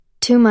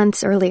2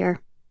 months earlier.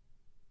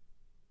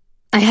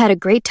 "I had a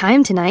great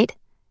time tonight,"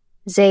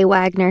 Zay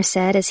Wagner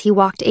said as he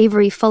walked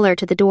Avery Fuller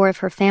to the door of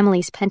her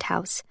family's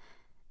penthouse.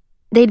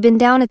 They'd been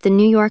down at the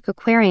New York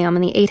Aquarium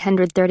on the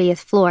 830th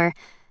floor,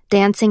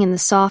 dancing in the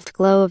soft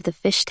glow of the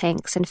fish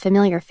tanks and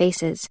familiar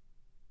faces.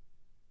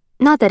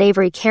 Not that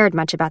Avery cared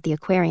much about the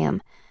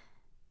aquarium,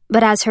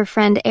 but as her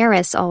friend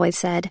Eris always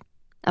said,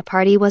 a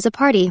party was a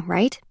party,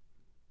 right?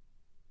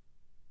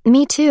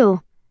 "Me too."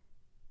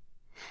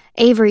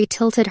 Avery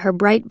tilted her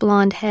bright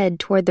blonde head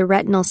toward the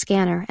retinal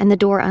scanner and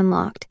the door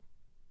unlocked.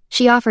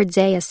 She offered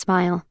Zay a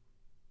smile.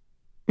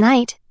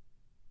 "Night."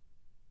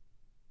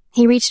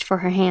 He reached for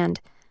her hand.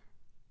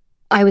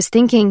 "I was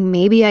thinking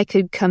maybe I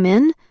could come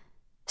in,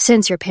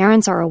 since your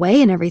parents are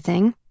away and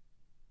everything."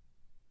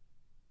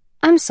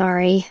 "I'm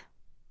sorry,"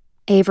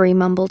 Avery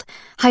mumbled,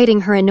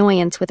 hiding her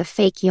annoyance with a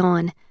fake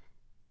yawn.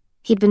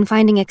 He'd been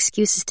finding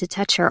excuses to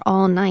touch her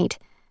all night.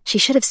 She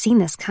should have seen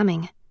this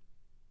coming.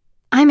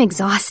 "I'm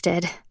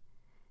exhausted."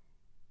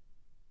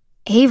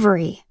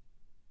 "Avery."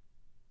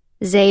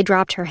 Zay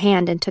dropped her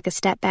hand and took a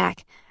step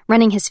back,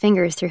 running his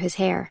fingers through his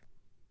hair.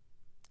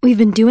 "We've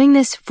been doing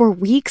this for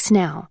weeks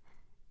now.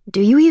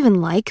 Do you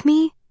even like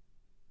me?"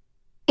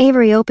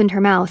 Avery opened her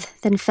mouth,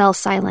 then fell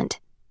silent.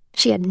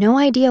 She had no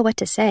idea what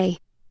to say.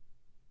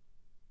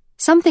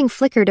 Something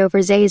flickered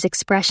over Zay's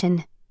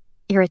expression.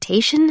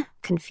 Irritation?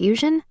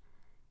 Confusion?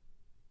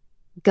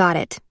 "Got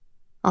it.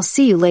 I'll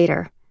see you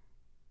later."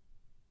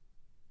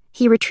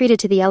 He retreated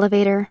to the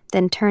elevator,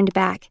 then turned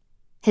back,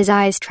 his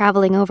eyes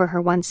traveling over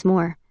her once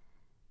more.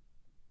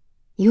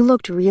 "You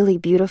looked really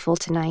beautiful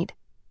tonight,"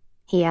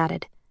 he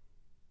added.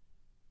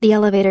 The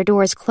elevator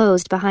doors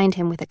closed behind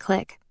him with a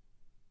click.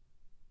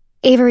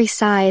 Avery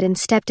sighed and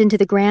stepped into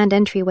the grand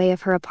entryway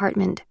of her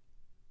apartment.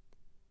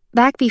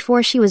 Back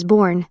before she was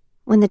born,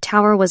 when the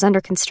tower was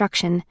under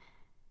construction,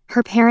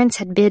 her parents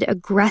had bid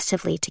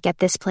aggressively to get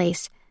this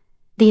place,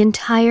 the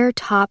entire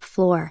top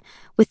floor,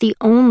 with the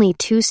only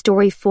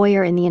 2-story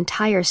foyer in the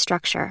entire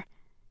structure.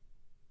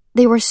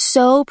 They were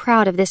so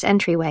proud of this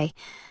entryway,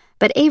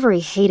 but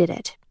Avery hated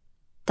it.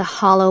 The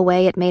hollow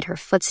way it made her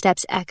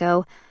footsteps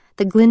echo,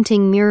 the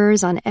glinting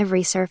mirrors on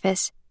every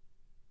surface.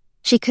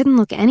 She couldn't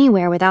look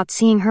anywhere without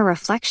seeing her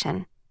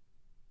reflection.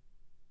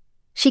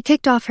 She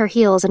kicked off her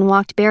heels and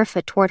walked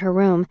barefoot toward her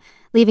room,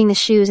 leaving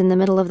the shoes in the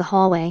middle of the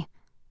hallway.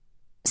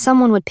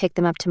 Someone would pick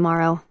them up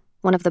tomorrow,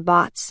 one of the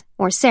bots,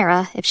 or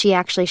Sarah if she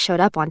actually showed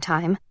up on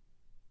time.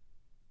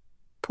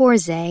 Poor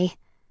Zay.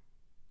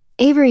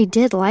 Avery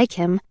did like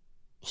him.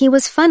 He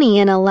was funny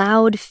in a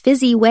loud,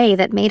 fizzy way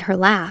that made her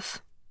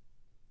laugh.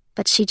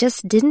 But she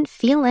just didn't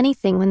feel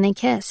anything when they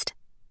kissed.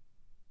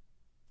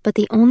 But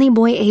the only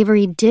boy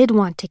Avery did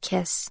want to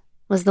kiss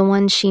was the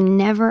one she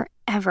never,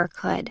 ever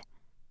could.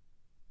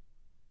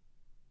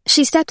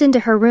 She stepped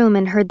into her room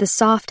and heard the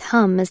soft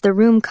hum as the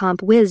room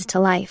comp whizzed to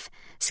life,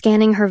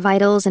 scanning her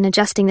vitals and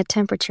adjusting the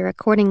temperature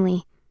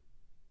accordingly.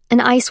 An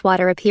ice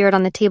water appeared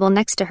on the table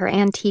next to her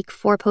antique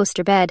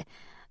 4-poster bed,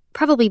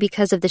 probably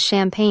because of the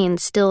champagne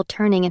still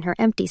turning in her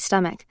empty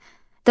stomach,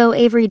 though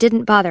Avery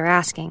didn't bother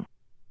asking.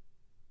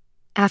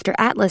 After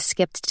Atlas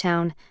skipped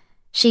town,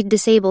 she'd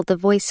disabled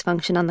the voice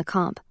function on the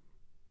comp.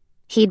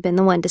 He'd been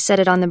the one to set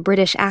it on the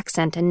British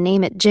accent and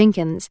name it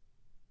Jenkins.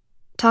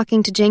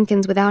 Talking to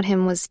Jenkins without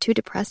him was too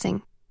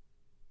depressing.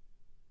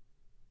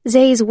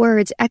 Zay's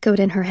words echoed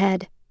in her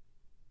head.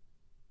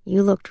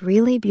 "You looked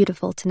really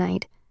beautiful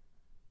tonight."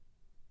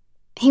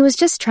 He was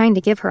just trying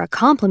to give her a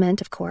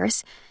compliment, of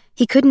course.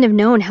 He couldn't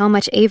have known how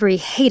much Avery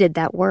hated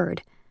that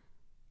word.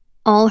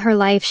 All her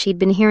life she'd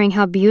been hearing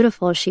how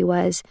beautiful she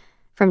was,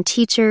 from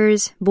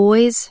teachers,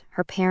 boys,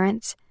 her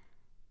parents.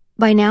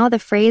 By now the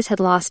phrase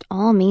had lost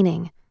all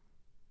meaning.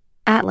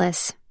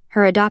 Atlas,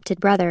 her adopted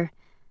brother,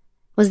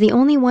 was the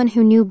only one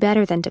who knew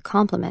better than to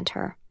compliment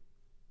her.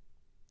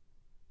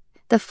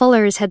 The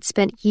Fullers had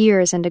spent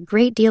years and a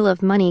great deal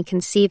of money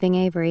conceiving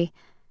Avery.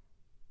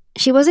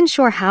 She wasn't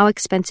sure how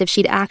expensive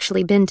she'd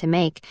actually been to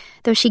make,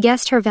 though she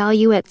guessed her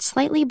value at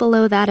slightly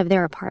below that of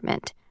their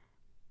apartment.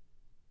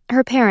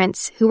 Her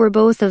parents, who were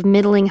both of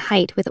middling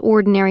height with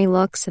ordinary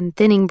looks and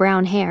thinning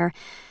brown hair,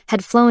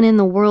 had flown in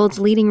the world's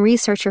leading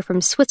researcher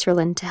from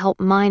Switzerland to help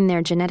mine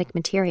their genetic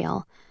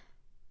material.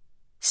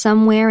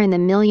 Somewhere in the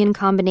million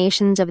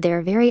combinations of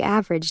their very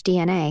average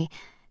DNA,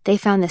 they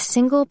found the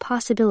single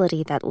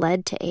possibility that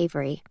led to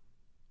Avery.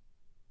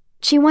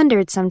 She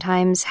wondered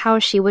sometimes how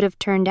she would have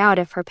turned out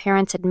if her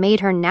parents had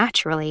made her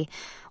naturally,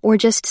 or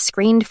just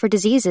screened for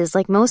diseases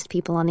like most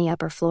people on the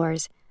upper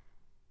floors.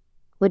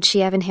 Would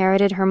she have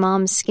inherited her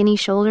mom's skinny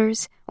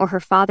shoulders or her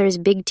father's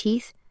big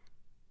teeth?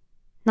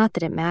 Not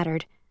that it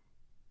mattered.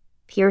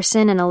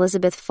 Pearson and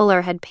Elizabeth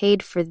Fuller had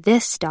paid for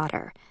this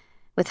daughter,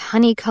 with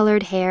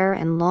honey-colored hair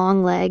and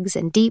long legs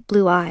and deep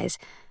blue eyes,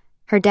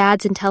 her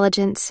dad's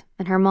intelligence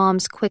and her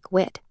mom's quick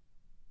wit.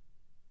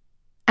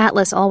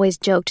 Atlas always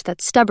joked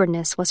that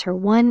stubbornness was her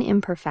one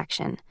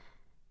imperfection.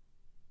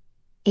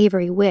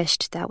 Avery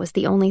wished that was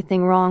the only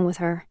thing wrong with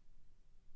her.